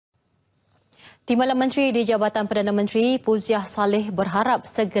Timbalan Menteri di Jabatan Perdana Menteri Puziah Saleh berharap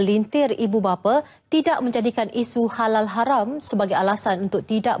segelintir ibu bapa tidak menjadikan isu halal haram sebagai alasan untuk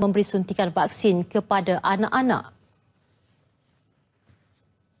tidak memberi suntikan vaksin kepada anak-anak.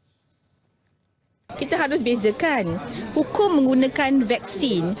 Kita harus bezakan hukum menggunakan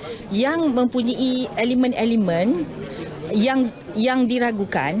vaksin yang mempunyai elemen-elemen yang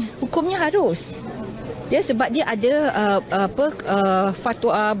diragukan, hukumnya harus. Ya, sebab dia ada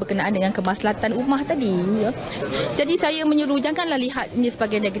fatwa berkenaan dengan kemaslahatan ummah tadi. Ya. Jadi saya menyuruh janganlah lihat ini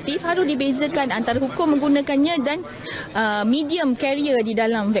sebagai negatif, harus dibezakan antara hukum menggunakannya dan medium carrier di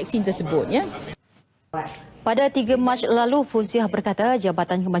dalam vaksin tersebut. Ya. Pada 3 Mac lalu, Puziah berkata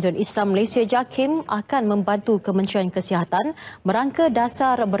Jabatan Kemajuan Islam Malaysia Jakim akan membantu Kementerian Kesihatan merangka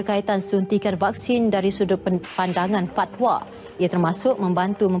dasar berkaitan suntikan vaksin dari sudut pandangan fatwa. Ia termasuk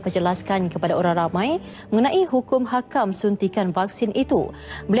membantu memperjelaskan kepada orang ramai mengenai hukum hakam suntikan vaksin itu.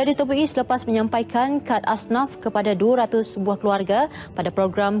 Beliau ditemui selepas menyampaikan kad asnaf kepada 200 buah keluarga pada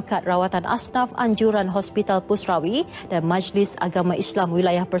program kad rawatan asnaf anjuran Hospital Pusrawi dan Majlis Agama Islam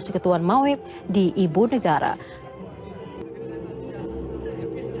Wilayah Persekutuan Mawib di Ibu Negara.